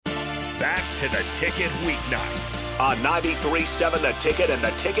back to The Ticket weeknights on 93.7 The Ticket and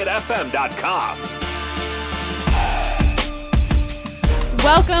theticketfm.com.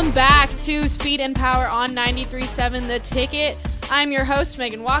 Welcome back to Speed and Power on 93.7 The Ticket. I'm your host,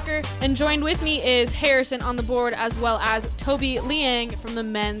 Megan Walker, and joined with me is Harrison on the board, as well as Toby Liang from the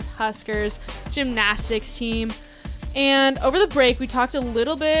men's Huskers gymnastics team. And over the break, we talked a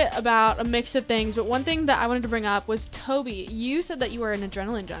little bit about a mix of things, but one thing that I wanted to bring up was, Toby, you said that you were an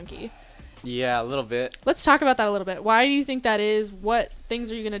adrenaline junkie. Yeah, a little bit. Let's talk about that a little bit. Why do you think that is? What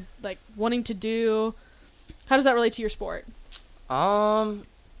things are you going to, wanting to do? How does that relate to your sport? So,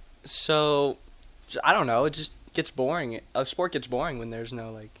 I don't know. It just gets boring. A sport gets boring when there's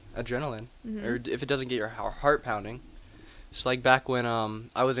no, adrenaline. Mm-hmm. Or if it doesn't get your heart pounding. So, back when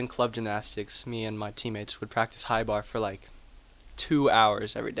I was in club gymnastics, me and my teammates would practice high bar for, 2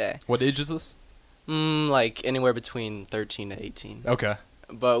 hours every day. What age is this? Anywhere between 13 to 18. Okay.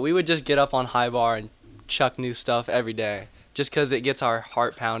 But we would just get up on high bar and chuck new stuff every day. Just because it gets our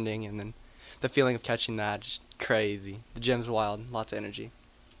heart pounding, and then the feeling of catching that, just crazy. The gym's wild. Lots of energy.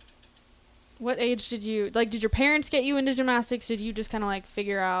 What age did your parents get you into gymnastics? Did you just kind of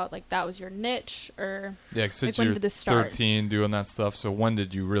figure out that was your niche, or yeah, since when you're did this start? 13 doing that stuff, so when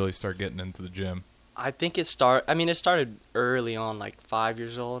did you really start getting into the gym? I think it started early on, 5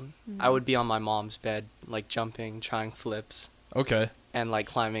 years old. Mm-hmm. I would be on my mom's bed, jumping, trying flips, Okay. and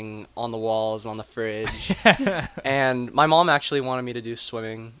climbing on the walls, on the fridge. And my mom actually wanted me to do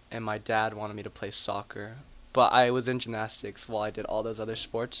swimming, and my dad wanted me to play soccer. But I was in gymnastics while I did all those other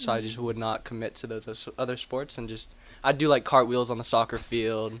sports, so I just would not commit to those other sports, and I'd do cartwheels on the soccer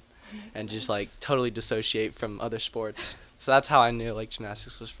field, and just totally dissociate from other sports. So that's how I knew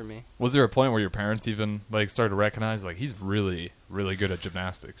gymnastics was for me. Was there a point where your parents even started to recognize he's really, really good at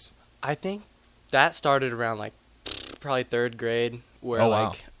gymnastics? I think that started around probably third grade, where Oh,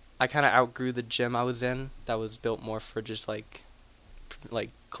 wow. I kind of outgrew the gym I was in. That was built more for just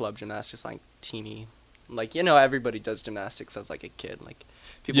club gymnastics, teeny. Everybody does gymnastics as a kid.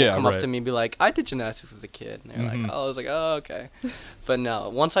 People Yeah, come up right. to me and be like, I did gymnastics as a kid. And they're Mhm. oh, I was oh, okay. But no,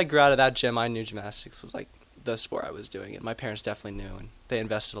 once I grew out of that gym, I knew gymnastics was the sport I was doing. And my parents definitely knew, and they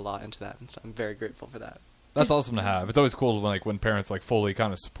invested a lot into that. And so I'm very grateful for that. That's awesome to have. It's always cool when parents fully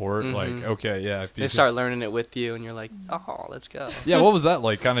kind of support. Mhm. Okay, yeah. They start learning it with you, and you're oh, let's go. Yeah, what was that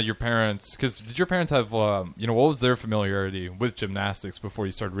like? Kind of your parents? Because did your parents have what was their familiarity with gymnastics before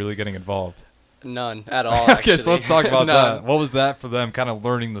you started really getting involved? None at all, Okay, actually. so let's talk about None. that. What was that for them, kind of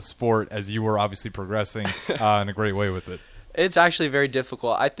learning the sport as you were obviously progressing in a great way with it? It's actually very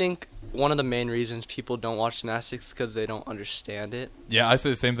difficult. I think one of the main reasons people don't watch gymnastics is because they don't understand it. Yeah, I say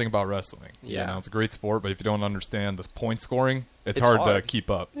the same thing about wrestling. Yeah. It's a great sport, but if you don't understand the point scoring, it's It's hard to hard. keep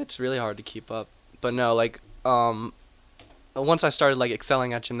up. It's really hard to keep up. But no, once I started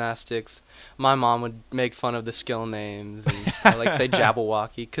excelling at gymnastics, my mom would make fun of the skill names and say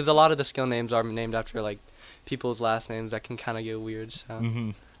Jabberwocky, because a lot of the skill names are named after people's last names that can kind of get weird. So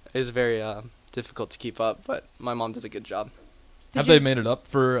Mm-hmm. it's very difficult to keep up, but my mom does a good job. Have they made it up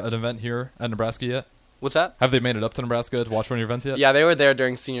for an event here at Nebraska yet? What's that? Have they made it up to Nebraska to watch one of your events yet? Yeah, they were there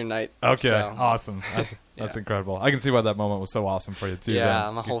during senior night. Okay, so, awesome. That's Yeah. incredible. I can see why that moment was so awesome for you, too. Yeah,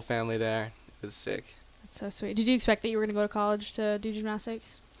 then. my whole family there. It was sick. That's so sweet. Did you expect that you were going to go to college to do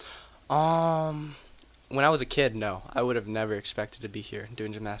gymnastics? When I was a kid, no. I would have never expected to be here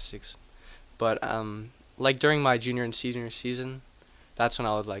doing gymnastics. But, during my junior and senior season, that's when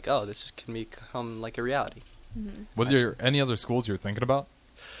I was oh, this can become, a reality. Mm-hmm. Were there any other schools you were thinking about?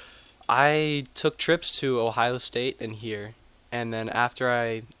 I took trips to Ohio State and here. And then after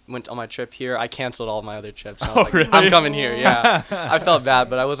I went on my trip here, I canceled all my other trips. I was really? I'm coming here, yeah. I felt bad,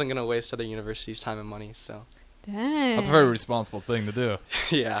 but I wasn't going to waste other universities' time and money, so. Dang. That's a very responsible thing to do.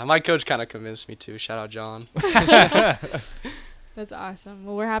 Yeah, my coach kind of convinced me to. Shout out, John. That's awesome.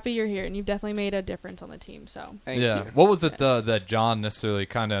 Well, we're happy you're here, and you've definitely made a difference on the team. So Thank yeah. you. What was it Yes. that John necessarily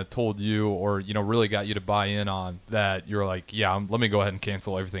kind of told you or, really got you to buy in on that you're let me go ahead and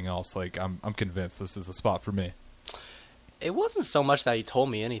cancel everything else. I'm convinced this is the spot for me. It wasn't so much that he told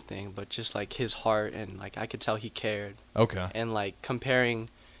me anything, but just his heart, and I could tell he cared. Okay. And comparing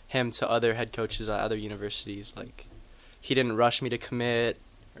him to other head coaches at other universities, he didn't rush me to commit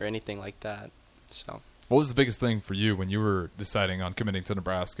or anything like that. So What was the biggest thing for you when you were deciding on committing to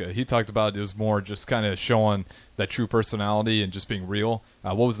Nebraska? He talked about it was more just kind of showing that true personality and just being real.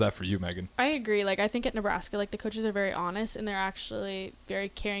 What was that for you, Megan? I agree. I think at Nebraska, the coaches are very honest, and they're actually very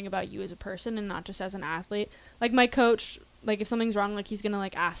caring about you as a person and not just as an athlete. My coach, if something's wrong, he's gonna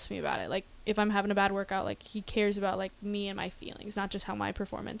ask me about it. If I'm having a bad workout, he cares about me and my feelings, not just how my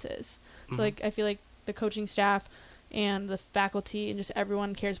performance is. So I feel the coaching staff and the faculty and just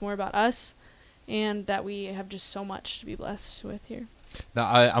everyone cares more about us, and that we have just so much to be blessed with here. Now,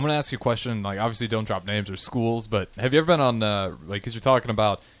 I'm going to ask you a question. Like, obviously, don't drop names or schools, but have you ever been on, because you're talking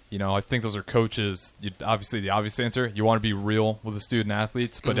about, I think those are coaches. Obviously, the obvious answer, you want to be real with the student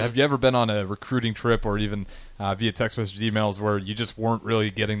athletes, but have you ever been on a recruiting trip or even via text message emails where you just weren't really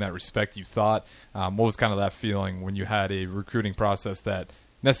getting that respect you thought? What was kind of that feeling when you had a recruiting process that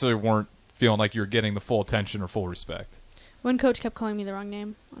necessarily weren't feeling like you were getting the full attention or full respect? One coach kept calling me the wrong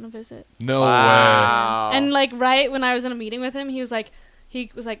name on a visit. No Wow. way. And like right when I was in a meeting with him, he was like,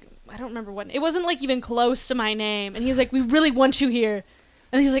 I don't remember what. It wasn't like even close to my name. And he was like, we really want you here.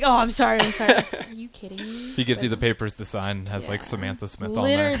 And he was like, oh, I'm sorry. I was like, are you kidding me? He gives you the papers to sign, has like Yeah. Samantha Smith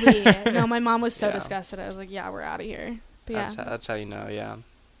Literally. on there. No, my mom was so Yeah. disgusted. I was like, yeah, we're out of here. But yeah. That's how you know, yeah.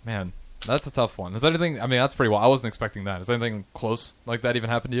 Man, that's a tough one. Is there anything, that's pretty well. I wasn't expecting that. Is anything close like that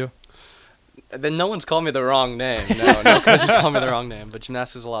even happened to you? Then no one's called me the wrong name. No coach has called me the wrong name. But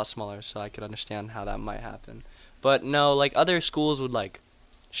gymnastics is a lot smaller, so I could understand how that might happen. But no, like other schools would like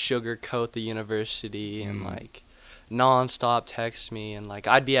sugarcoat the university and like nonstop text me, and like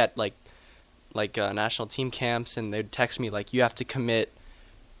I'd be at like national team camps, and they'd text me like, you have to commit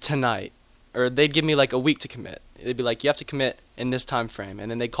tonight, or they'd give me like a week to commit. They'd be like, you have to commit in this time frame, and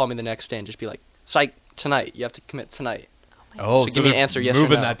then they'd call me the next day and just be like, psych, tonight, you have to commit tonight. Oh, So so give me an they're answer, yes or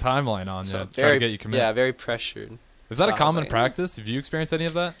moving no. that timeline on you, So trying to get you committed. Yeah, very pressured. Is that So a I was common like, practice? Have you experienced any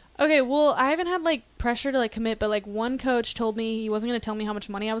of that? Okay, well, I haven't had like pressure to like commit, but like one coach told me he wasn't going to tell me how much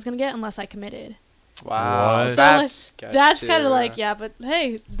money I was going to get unless I committed. Wow, What? So, that's That's sketchy. kind of like, yeah, but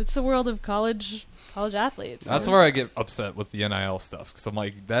hey, it's the world of college athletes. That's man. where I get upset with the NIL stuff, because I'm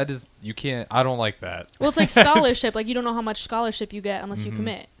like, you can't, I don't like that. Well, it's like scholarship. Like, you don't know how much scholarship you get unless you Mhm.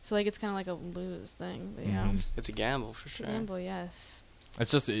 commit. So, like, it's kind of like a lose thing. But, yeah. Mhm. It's a gamble for It's a sure. gamble, yes. It's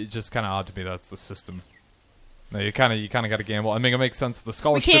just kind of odd to me that's the system. No, you kind of got to gamble. I mean, it makes sense. The We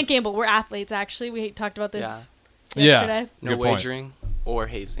scholarship. can't gamble. We're athletes, actually. We talked about this Yeah. yesterday. No Good point. wagering or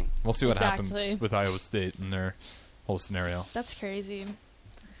hazing. We'll see what Exactly. happens with Iowa State and their whole scenario. That's crazy.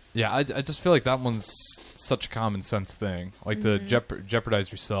 Yeah, I just feel like that one's such a common sense thing. Like to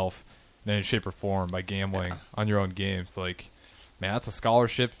jeopardize yourself in any shape or form by gambling on your own games. Like, man, that's a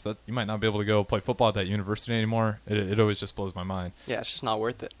scholarship that you might not be able to go play football at that university anymore. It always just blows my mind. Yeah, it's just not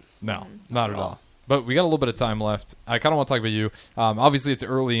worth it. No, not at all. But we got a little bit of time left. I kind of want to talk about you. Obviously, it's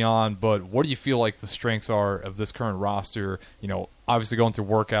early on, but what do you feel like the strengths are of this current roster? Obviously going through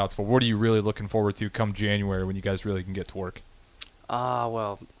workouts, but what are you really looking forward to come January when you guys really can get to work?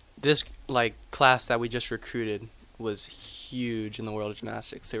 Well, this like class that we just recruited was huge in the world of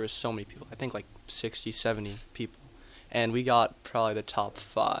gymnastics. There were so many people. I think like 60, 70 people. And we got probably the top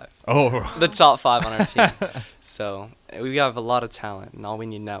 5. Oh, The top 5 on our team. So we have a lot of talent, and all we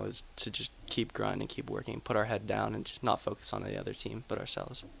need now is to just keep grinding, keep working, put our head down, and just not focus on the other team but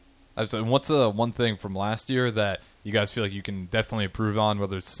ourselves. and what's one thing from last year that you guys feel like you can definitely improve on,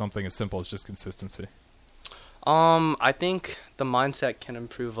 whether it's something as simple as just consistency? I think the mindset can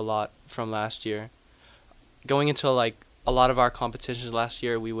improve a lot from last year. Going into like a lot of our competitions last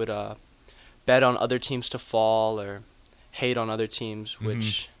year, we would bet on other teams to fall or hate on other teams,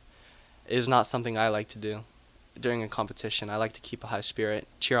 which is not something I like to do during a competition. I like to keep a high spirit,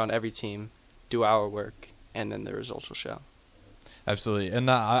 cheer on every team, do our work, and then the results will show. Absolutely. And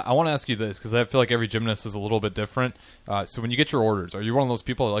I want to ask you this, because I feel like every gymnast is a little bit different. So when you get your orders, are you one of those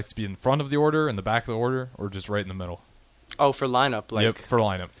people that likes to be in front of the order, in the back of the order, or just right in the middle? Oh, for lineup, like Yep, for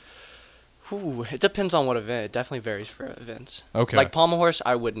lineup. it depends on what event. It definitely varies for events. Okay. Like pommel horse,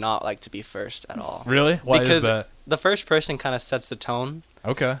 I would not like to be first at all. Really? Why because is that? the first person kind of sets the tone,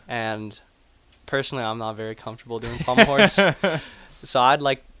 Okay. and personally, I'm not very comfortable doing pommel horse. So I'd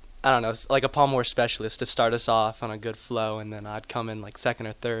like, I don't know, like a pommel horse specialist to start us off on a good flow, and then I'd come in like second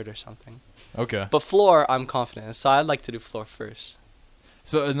or third or something. Okay. But floor, I'm confident, so I'd like to do floor first.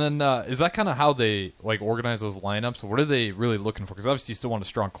 So, and then is that kind of how they like organize those lineups? What are they really looking for? Because obviously you still want a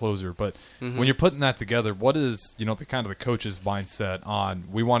strong closer, but when you're putting that together, what is the kind of the coach's mindset on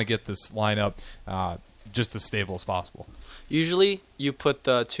we want to get this lineup just as stable as possible? Usually, you put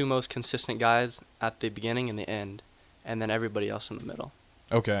the 2 most consistent guys at the beginning and the end, and then everybody else in the middle.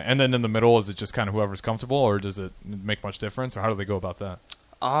 Okay, and then in the middle, is it just kind of whoever's comfortable, or does it make much difference, or how do they go about that?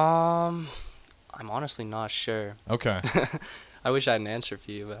 I'm honestly not sure. Okay. I wish I had an answer for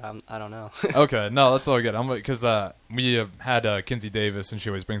you, but I don't know. Okay, no, that's all good. Because we have had Kinsey Davis, and she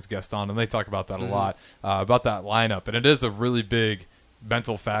always brings guests on, and they talk about that a lot, about that lineup. And it is a really big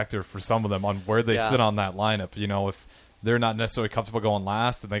mental factor for some of them on where they sit on that lineup. If they're not necessarily comfortable going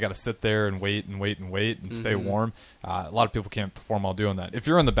last, and they got to sit there and wait and stay warm, a lot of people can't perform while doing that. If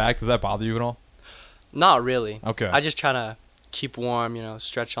you're in the back, does that bother you at all? Not really. Okay. I just try to keep warm, you know,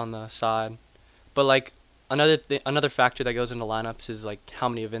 stretch on the side. But like another factor that goes into lineups is like how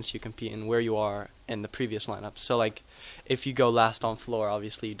many events you compete in, where you are in the previous lineups. So like if you go last on floor,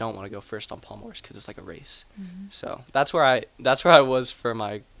 obviously you don't want to go first on pommels because it's like a race. So that's where I was for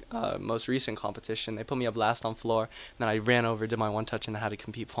my most recent competition. They put me up last on floor, and then I ran over, did my one touch, and I had to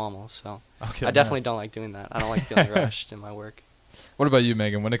compete pommels. So Okay, I definitely nice. don't like doing that. I don't like feeling rushed in my work. What about you,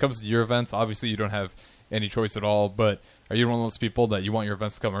 Megan? When it comes to your events, obviously you don't have any choice at all, but are you one of those people that you want your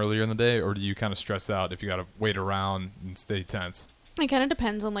events to come earlier in the day, or do you kind of stress out if you got to wait around and stay tense? It kind of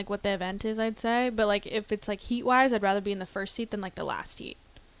depends on like what the event is, I'd say. But like if it's like heat wise, I'd rather be in the first heat than like the last heat.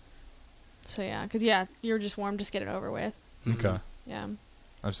 So yeah, because you're just warm, just get it over with. Okay. Yeah.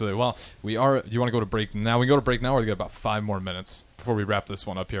 Absolutely. Well, we are. Do you want to go to break now? We go to break now, or we got about 5 more minutes before we wrap this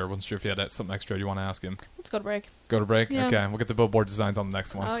one up here. I wasn't sure if you had something extra you want to ask him. Let's go to break. Go to break? Yeah. Okay. We'll get the billboard designs on the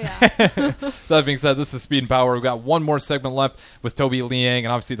next one. Oh yeah. That being said, this is Speed and Power. We've got one more segment left with Toby Liang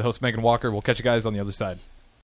and obviously the host Megan Walker. We'll catch you guys on the other side.